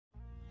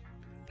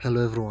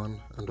Hello everyone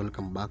and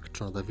welcome back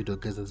to another video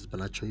guys. This is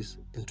Banana Choice.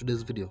 In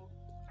today's video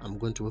I'm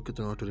going to walk you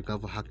through how to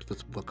recover hacked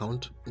Facebook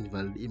account,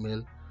 invalid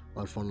email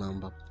or phone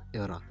number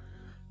error.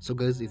 So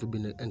guys, if you've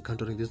been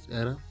encountering this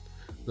error,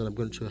 then I'm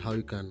going to show you how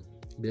you can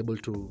be able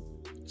to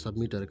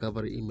submit a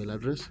recovery email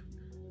address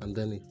and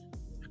then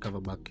recover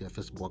back your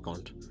Facebook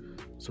account.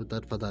 So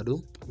without further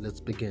ado,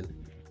 let's begin.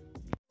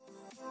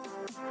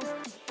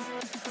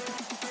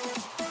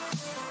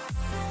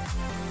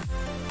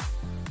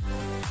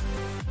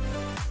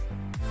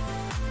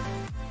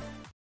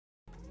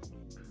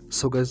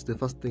 So guys, the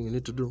first thing you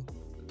need to do,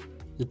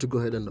 you need to go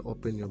ahead and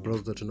open your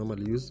browser that you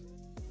normally use.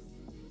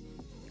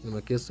 In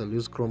my case, I'll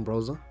use Chrome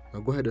browser.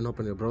 Now go ahead and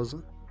open your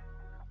browser.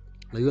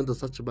 Now you in the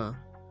search bar,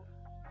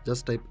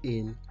 just type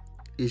in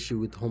issue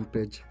with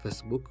homepage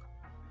Facebook.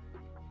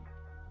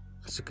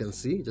 As you can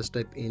see, just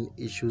type in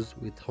issues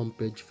with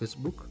homepage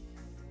Facebook.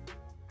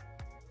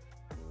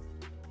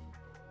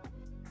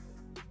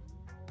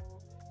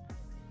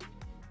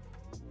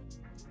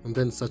 And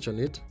then search on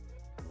it.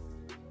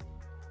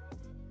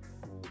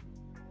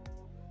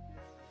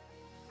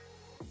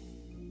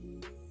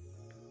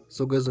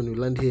 So guys, when you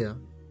land here,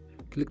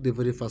 click the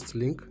very first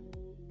link,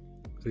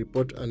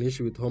 report an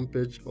issue with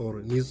homepage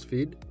or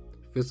newsfeed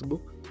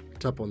Facebook.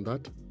 Tap on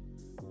that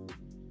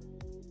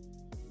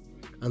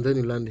and then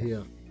you land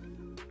here.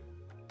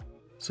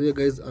 So here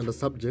guys, under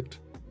subject,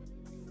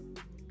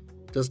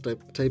 just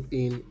type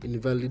in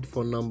invalid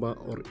phone number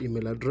or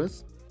email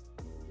address.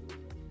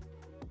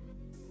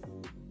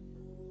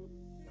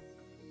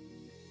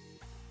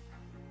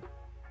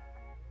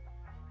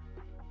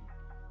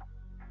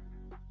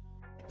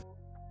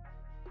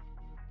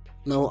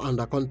 Now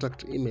under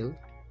contact email,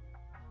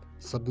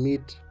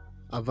 submit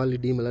a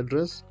valid email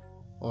address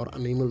or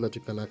an email that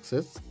you can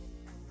access.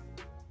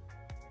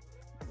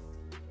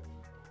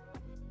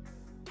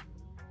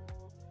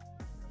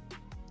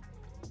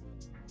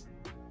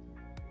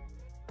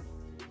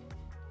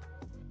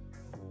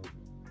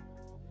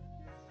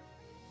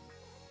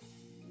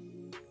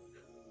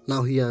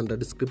 Now here under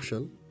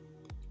description,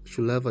 you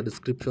should have a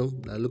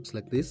description that looks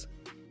like this,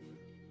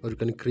 or you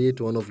can create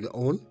one of your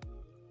own.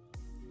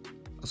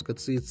 As you can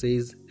see, it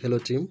says, "Hello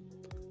team,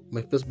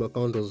 my Facebook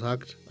account was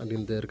hacked and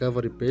in the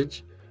recovery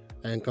page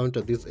I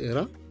encountered this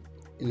error,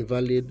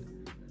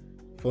 invalid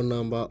phone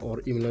number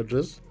or email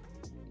address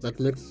that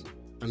makes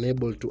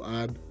unable to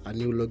add a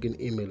new login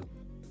email.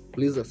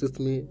 Please assist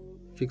me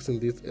fixing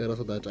this error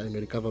so that I may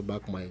recover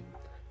back my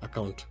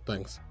account.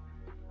 Thanks."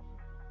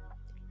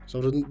 So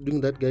after doing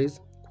that guys,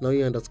 now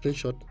here under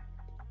screenshot,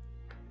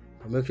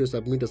 make sure you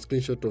submit a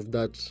screenshot of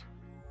that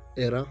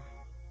error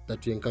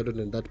that you encountered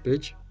in that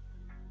page.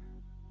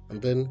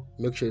 And then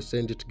make sure you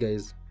send it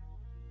guys,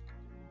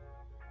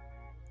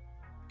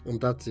 and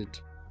that's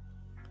it.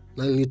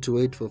 Now you need to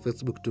wait for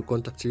Facebook to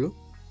contact you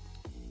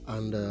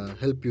and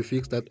help you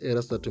fix that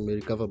error so that you may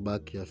recover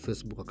back your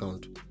Facebook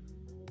account.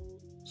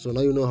 So now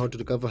you know how to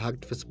recover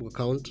hacked Facebook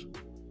account,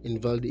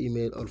 invalid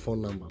email or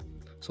phone number.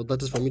 So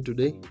that is for me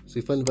today. So if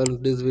you find value in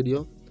today's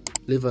video,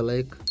 leave a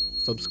like,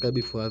 subscribe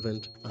if you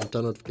haven't, and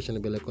turn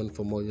notification bell icon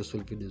for more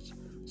useful videos.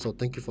 So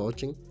thank you for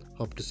watching.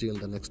 Hope to see you in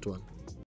the next one.